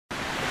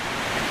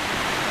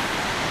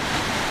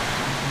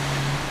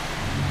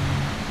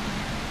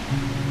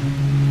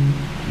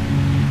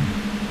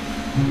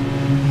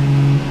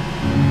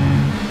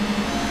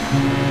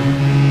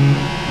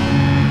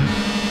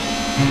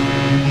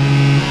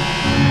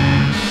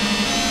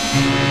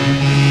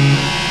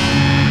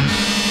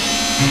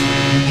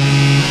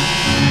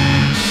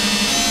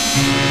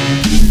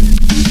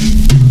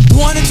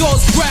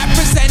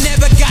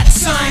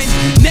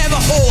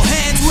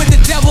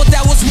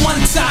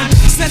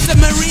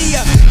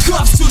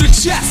cuffs to the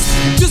chest.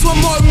 Just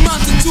one more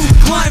mountain to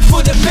climb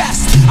for the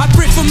best. I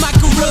pray for my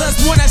gorillas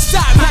when I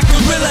start my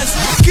gorillas.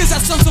 Cause I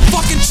sound so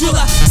fucking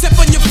thriller. Step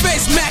on your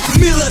face, Mac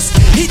Millers.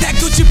 Eat that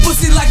Gucci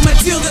pussy like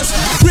Matildas.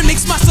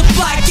 Remix my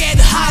supply,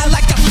 get high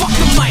like a fuck